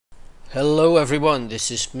Hello everyone,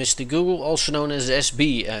 this is Mr. Google, also known as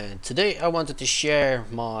SB, and today I wanted to share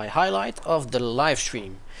my highlight of the live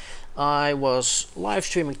stream. I was live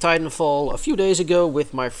streaming Titanfall a few days ago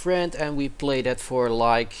with my friend, and we played that for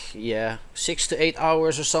like 6 to 8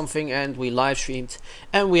 hours or something, and we live streamed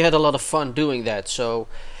and we had a lot of fun doing that. So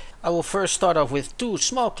I will first start off with two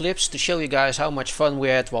small clips to show you guys how much fun we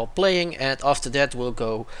had while playing, and after that we'll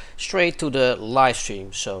go straight to the live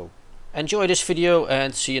stream. So enjoy this video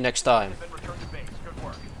and see you next time.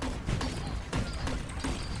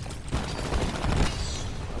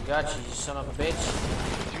 I got you, you son of a bitch.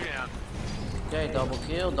 Okay, double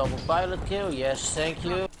kill, double pilot kill, yes, thank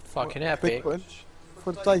you. Fucking epic. Big punch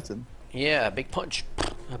for the Titan. Yeah, a big punch.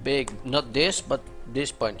 A big, not this, but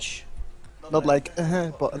this punch. Not like,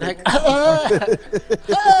 but Like,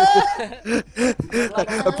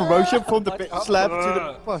 a promotion from the big slap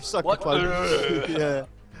to the sucker What? punch. Yeah.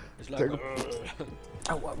 it's like,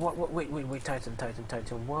 oh, wait,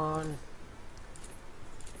 Titan, one.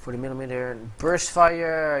 40mm, burst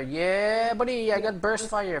fire, yeah buddy, I got burst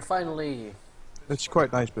fire, finally. It's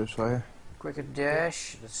quite nice, burst fire. Quicker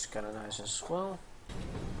dash, that's kinda nice as well.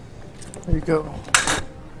 There you go.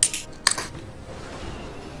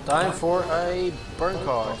 Time for a burn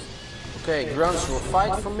card. Okay, grunts will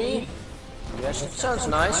fight for me. Yes, it sounds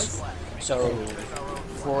nice. So,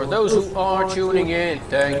 for those who are tuning in,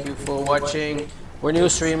 thank you for watching. We're new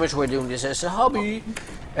streamers, we're doing this as a hobby.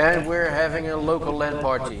 And we're having a local LAN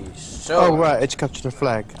party. So, Oh right, it's capture the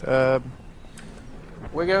flag.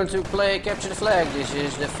 we're going to play Capture the Flag. This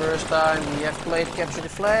is the first time we have played Capture the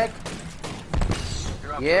Flag.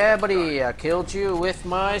 Yeah, buddy, I killed you with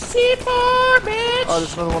my C4, bitch! Oh,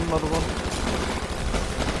 there's another one.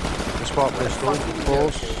 The spark pistol,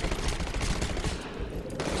 balls.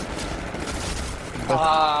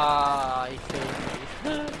 Ah, he killed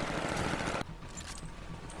me.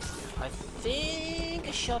 I think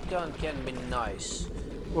a shotgun can be nice.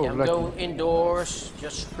 Oh, I'm going indoors,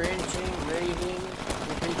 just sprinting, repeating.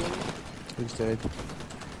 He's dead.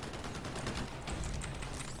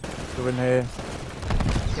 Go in here.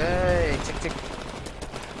 Okay, check.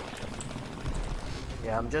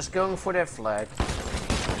 Yeah, I'm just going for that flag.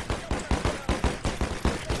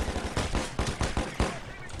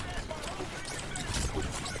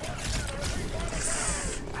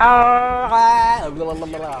 I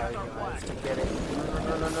have to get it.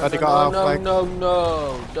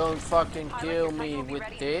 No, don't fucking kill me with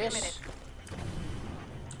this.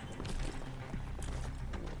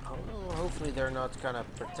 Oh, hopefully they're not gonna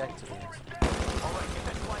protect me.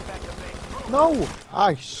 No!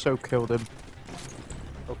 I so killed him.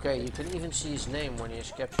 Okay, you can even see his name when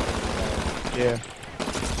he's captured. Yeah.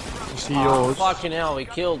 You see Oh, yours. fucking hell, he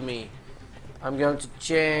killed me. I'm going to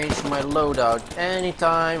change my loadout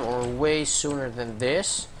anytime or way sooner than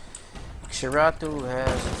this. Xeratu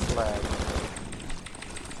has a flag.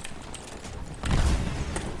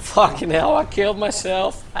 Fucking hell, I killed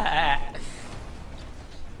myself.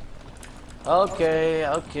 Okay.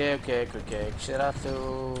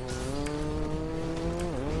 Xeratu.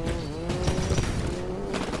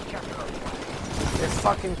 They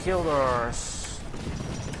fucking killed us.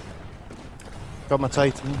 Got my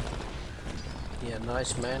Titan. Yeah,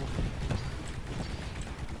 nice man.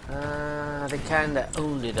 They kinda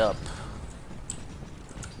owned it up.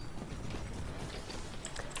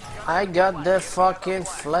 I got the fucking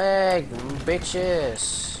flag,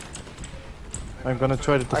 bitches. I'm gonna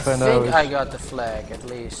try to I defend think ours. I got the flag at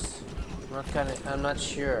least. I'm not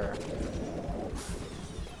sure.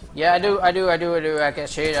 Yeah, I do. I can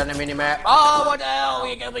see it on the minimap. Oh, what the hell?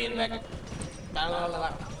 You killed me in the back.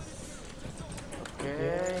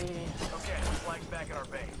 Okay.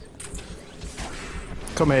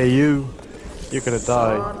 Come here, you. You're gonna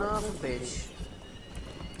die. Son of a bitch.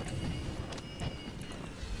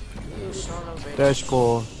 You son of a bitch. Their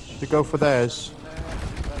score. To go for theirs.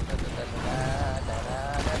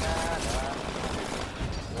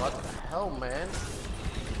 What the hell, man?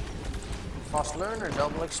 Fast learner,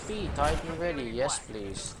 double XP, Titan ready. Yes,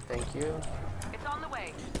 please. Thank you. It's on the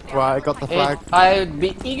way. Right, I got the flag. I'd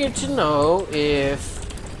be eager to know if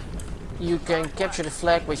you can capture the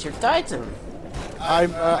flag with your Titan. I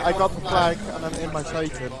got the flag and I'm in my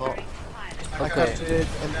Titan, but I Okay. captured it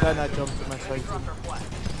and then I jumped to my Titan.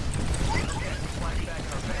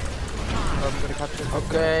 I'm gonna capture it.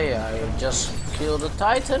 Okay, I just killed the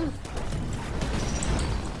Titan.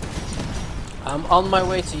 I'm on my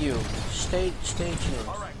way to you. Stay tuned.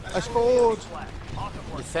 I scored!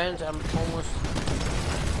 Defend, I'm almost...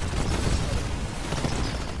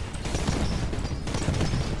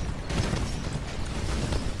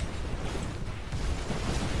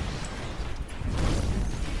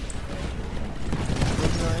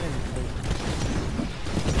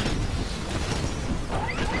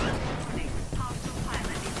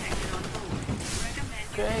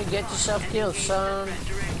 get yourself killed, son.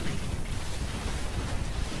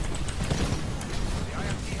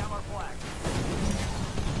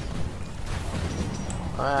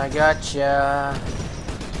 I gotcha.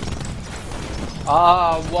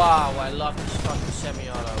 Oh wow, I love this fucking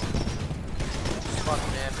semi-auto. It's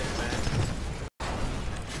fucking epic, man.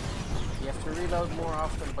 You have to reload more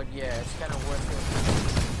often, but yeah, it's kind of worth it.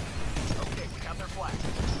 Okay, we got their flag.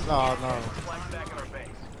 No, no. Flag back at our base.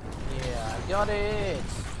 Yeah, I got it.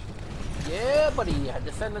 Yeah, buddy, I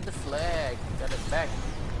defended the flag. Got it back.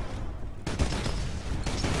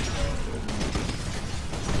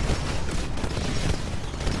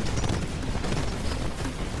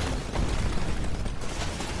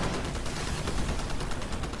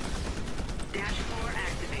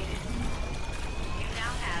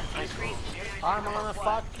 I'm on a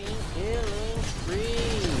fucking killing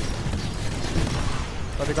spree.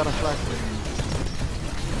 But they got a flag.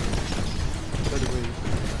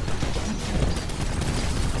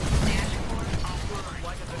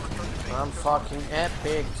 I'm fucking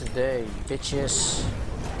epic today, bitches.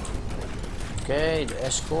 Okay, the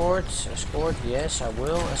escort. Escort, yes, I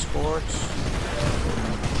will escort.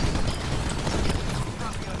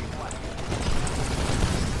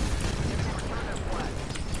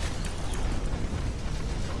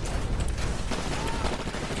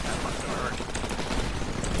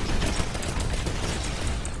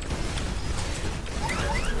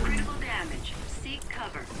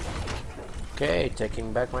 Okay,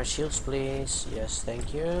 taking back my shields, please. Yes,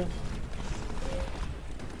 thank you.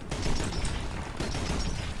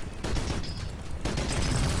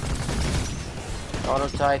 Auto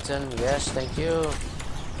Titan, yes, thank you.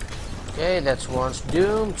 Okay, that's once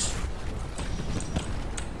doomed.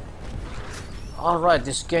 Alright,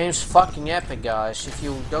 this game's fucking epic, guys. If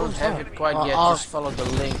you don't have it quite yet, just follow the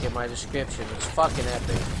link in my description. It's fucking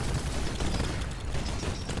epic.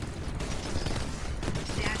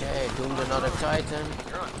 Okay, doomed another Titan.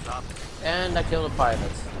 And I killed a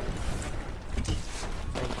pilot.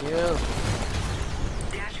 Thank you.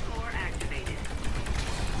 Dash core activated.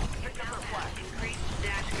 Increased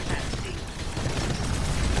dash capacity.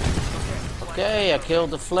 Okay, I killed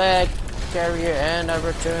the flag carrier and I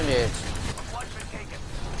returned it.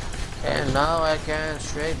 And now I can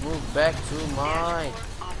straight move back to my...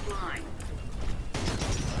 Offline.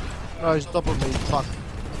 No, he's double me. Fuck.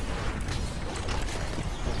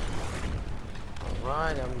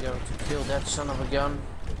 Alright, I'm going to kill that son of a gun.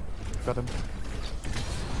 Got him.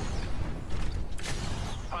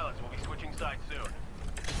 Pilots will be switching sides soon.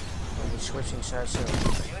 I'll be switching sides soon.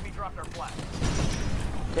 The enemy dropped our flag.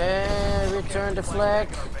 Okay, return the flag.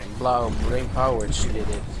 Blau, brain powered, she did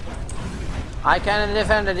it. I kinda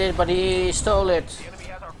defended it, but he stole it. The enemy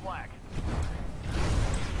has our flag.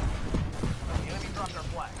 The enemy dropped our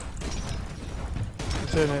flag.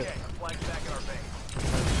 It's in it. Okay, our flag's back at our base.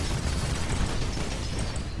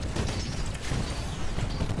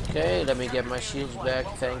 Okay, let me get my shields back.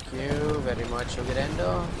 Thank you very much,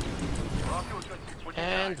 Ogedendo. We're off to a good switching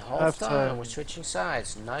And sides. half time, we're switching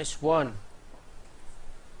sides. Nice one.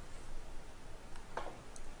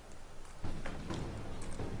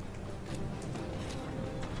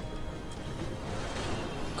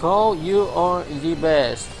 Cole, you are the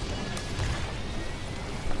best.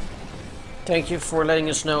 Thank you for letting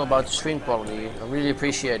us know about the stream quality. I really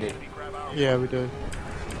appreciate it. Yeah, we do.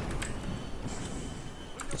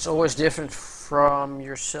 It's always different from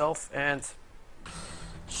yourself, and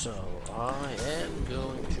so I am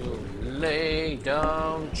going to lay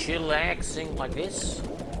down chillaxing like this.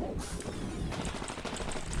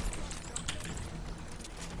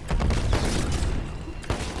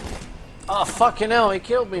 Oh fucking hell, he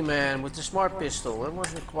killed me, man, with the smart pistol. It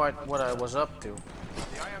wasn't quite what I was up to. The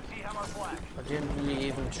IMC have our flag. I didn't really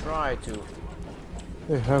even try to.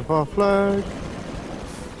 They have our flag. We've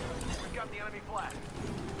got the enemy flag.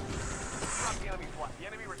 Drop the enemy flag. The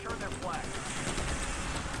enemy returned their flag.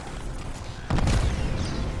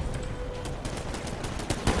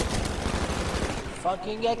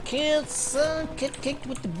 Fucking got killed, son. Get kicked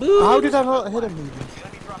with the boot. How did I not hit him? The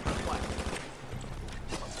enemy dropped their flag.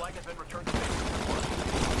 Our flag has been returned to base.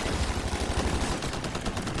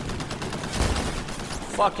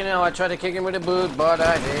 Fucking hell, I tried to kick him with a boot, but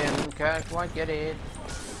I didn't quite get it.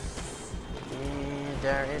 And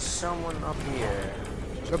there is someone up here.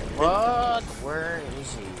 What? Where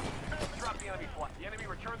is he? Drop the enemy flag. The enemy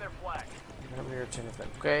returned their flag. Let me return the flag.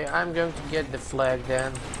 Okay, I'm going to get the flag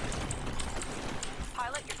then.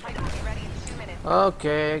 Pilot, your Titan will be ready in 2 minutes.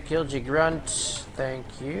 Okay, killed your grunt. Thank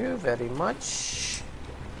you very much.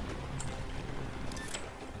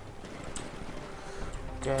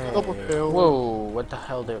 Okay. Double kill. Whoa, what the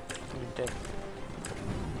hell did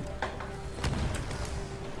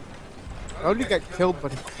I only get killed by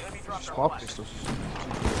the smart pistols.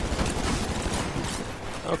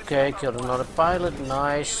 Okay, killed another pilot.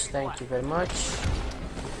 Nice, thank you very much.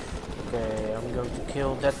 Okay, I'm going to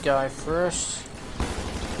kill that guy first.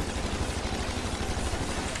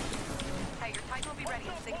 Hey, your Titan will be ready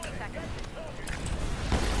in 60 seconds.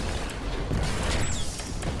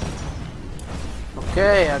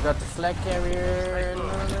 Okay, I got the flag carrier.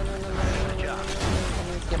 No.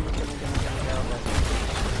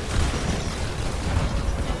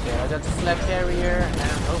 Okay, I got the flag carrier and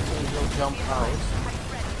hopefully he'll jump out.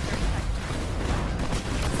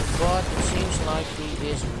 But it seems like he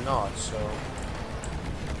is not, so...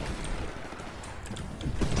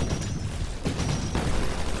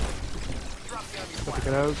 Gotta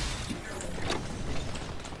get out.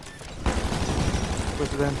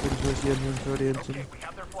 Where's the entrance? Where's the entrance? Where's the entrance? We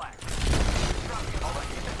have their flag.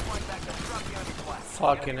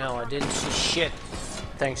 Fucking hell, I didn't see shit.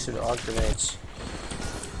 Thanks to the arc grenades.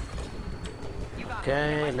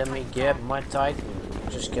 Okay, let me get my Titan.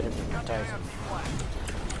 Just get a Titan.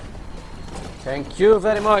 Thank you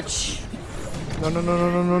very much.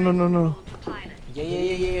 No.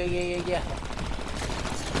 Yeah.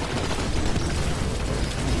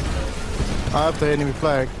 I have the enemy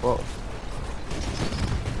flag, but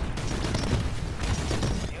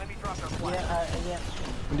Yeah.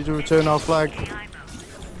 we need to return our flag.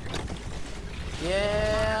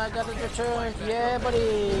 Yeah, I got it returned. Yeah,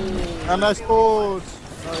 buddy. And I scored!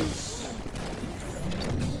 Nice.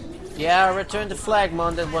 Yeah, I returned the flag,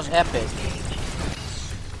 man. That was epic.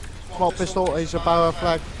 Small pistol is a power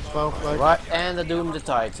flag. Power flag. Right, and I doomed the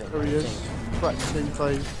Titan. There he I is. think. Practicing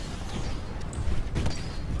phase.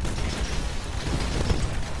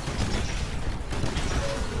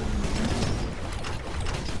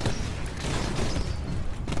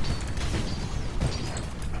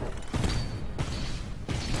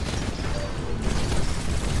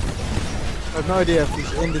 I have no idea if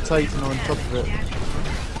he's in the Titan or on top of it.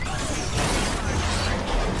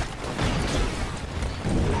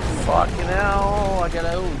 Fucking hell, I got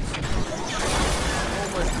out.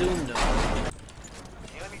 Almost doomed him.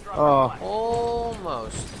 Oh,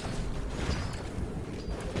 Almost.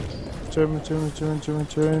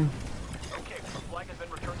 turn. Okay, the flag has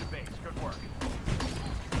been returned to base. Good work.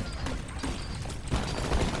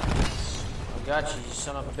 I got you, you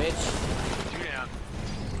son of a bitch. Two down.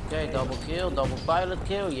 Okay, double kill, double pilot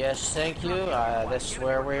kill. Yes, thank you. That's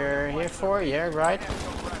where we're here for. Yeah, right.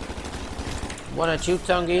 One at you,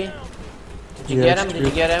 Tungi. Did you get him? Did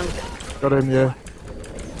you get him? Got him, yeah.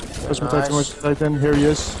 Where's my Titan? Nice. Where's the Titan? Here he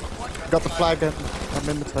is. Got the flag and I'm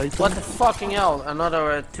in the Titan. What the fucking hell?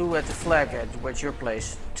 Another two at the flag at your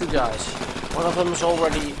place. Two guys. One of them is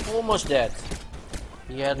already almost dead.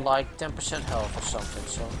 He had like 10% health or something,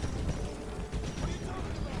 so...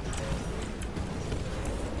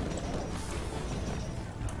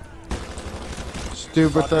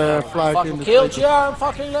 Stupid flag in Fucking the killed Titan. you! I'm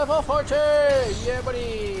fucking level 40! Yeah,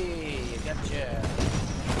 buddy! Gotcha!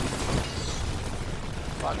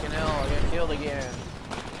 Fucking hell, I got killed again.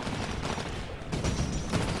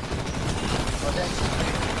 But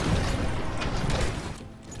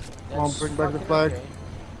Come on, bring back the flag. okay.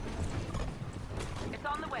 It's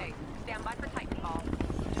on the way. Stand by for Titanfall.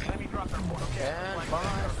 Enemy dropped their flag. Stand by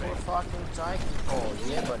for fucking Titanfall.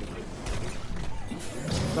 Yeah, buddy.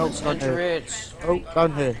 No, Let's down enter here. it. Oh,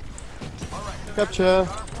 down here. Gotcha.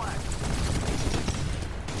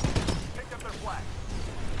 Picked up their flag.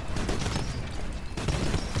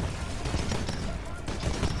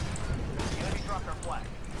 The enemy dropped our flag.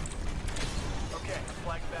 Okay, the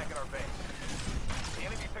flag's back at our base. The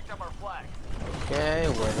enemy picked up our flag. Okay,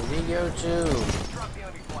 where did we go to? Drop the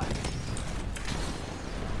enemy flag.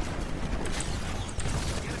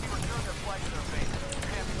 The enemy returned their flag to their base.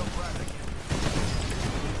 Can't be no progress.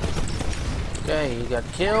 Okay, he got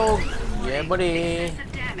killed. Yeah, buddy.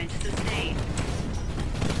 Excessive damage sustained.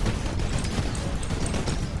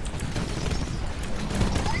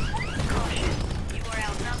 Caution. You are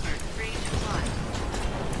outnumbered 3 to 1.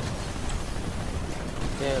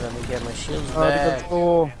 Okay, let me get my shields They back. got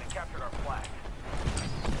four. And they captured our flag.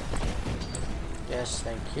 Yes,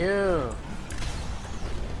 thank you.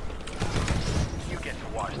 You get to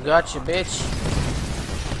watch. Gotcha, bitch.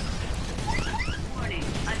 Warning.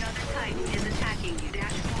 Another Titan is attacking you.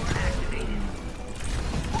 Dash 4 activated.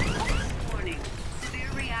 Warning.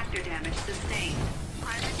 Severe reactor damage sustained.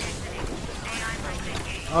 Pilot exiting. AI must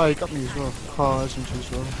engage. Oh, he got me as well. Oh, isn't he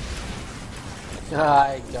as well?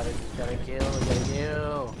 I gotta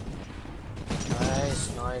kill.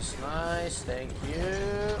 Nice. Thank you.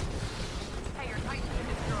 Hey, your Titan is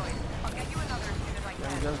destroyed. I'll get you another as soon as I I'm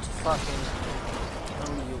can. going to fucking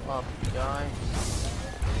blow you up, guy.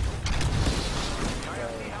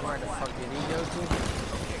 Okay, where the fuck did he go to?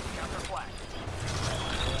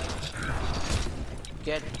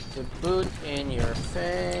 Get the boot in your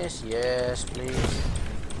face. Yes, please.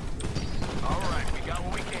 Alright, we got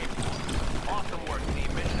what we came for. Awesome work,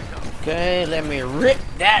 team. Mission accomplished. Okay, let me rip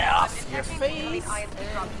that off your Detecting face. incoming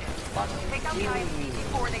IMC drop ship. Take out the IMC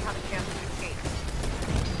before they have a chance to escape.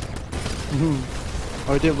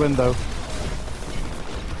 Oh, I didn't win though.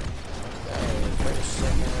 Okay, 30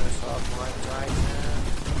 seconds off my Titan.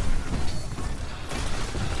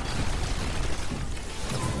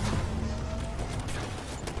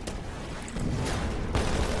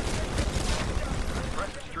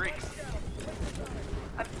 Impressive streak.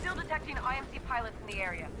 I'm still detecting IMC pilots in the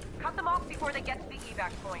area. Cut them off before they get to the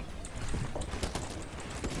evac point.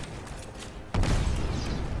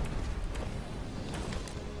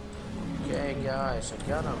 Okay, guys, I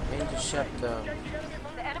gotta intercept them.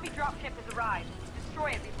 The enemy dropship has arrived.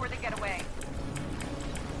 Destroy it before they get away.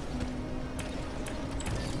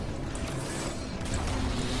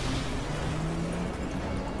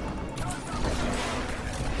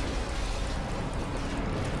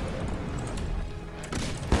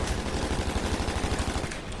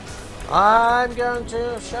 I'm going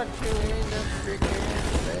to shut you in the freaking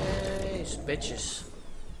face, bitches.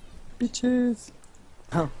 Bitches.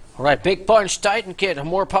 Alright, big punch, Titan kid, a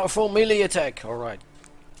more powerful melee attack. Alright.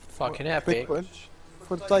 Fucking epic. Big punch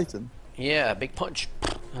for the Titan. Yeah, big punch.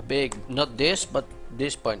 A big, not this, but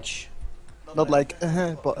this punch. Not like,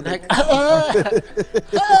 but Like,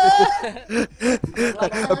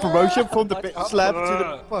 a promotion from the big slap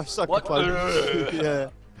to the sucker What? punch. Yeah.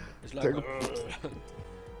 it's like,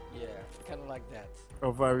 yeah, kind of like that.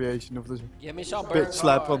 Or variation of the Give me some bit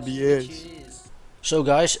slap on the ears. Jeez. So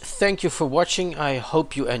guys, thank you for watching. I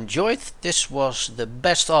hope you enjoyed. This was the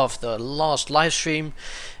best of the last live stream.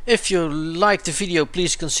 If you liked the video,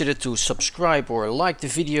 please consider to subscribe or like the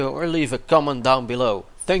video or leave a comment down below.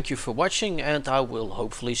 Thank you for watching and I will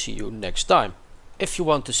hopefully see you next time. If you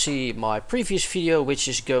want to see my previous video, which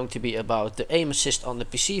is going to be about the aim assist on the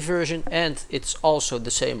PC version, and it's also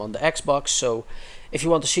the same on the Xbox, so if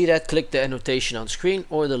you want to see that, click the annotation on screen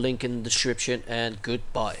or the link in the description, and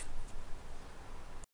goodbye.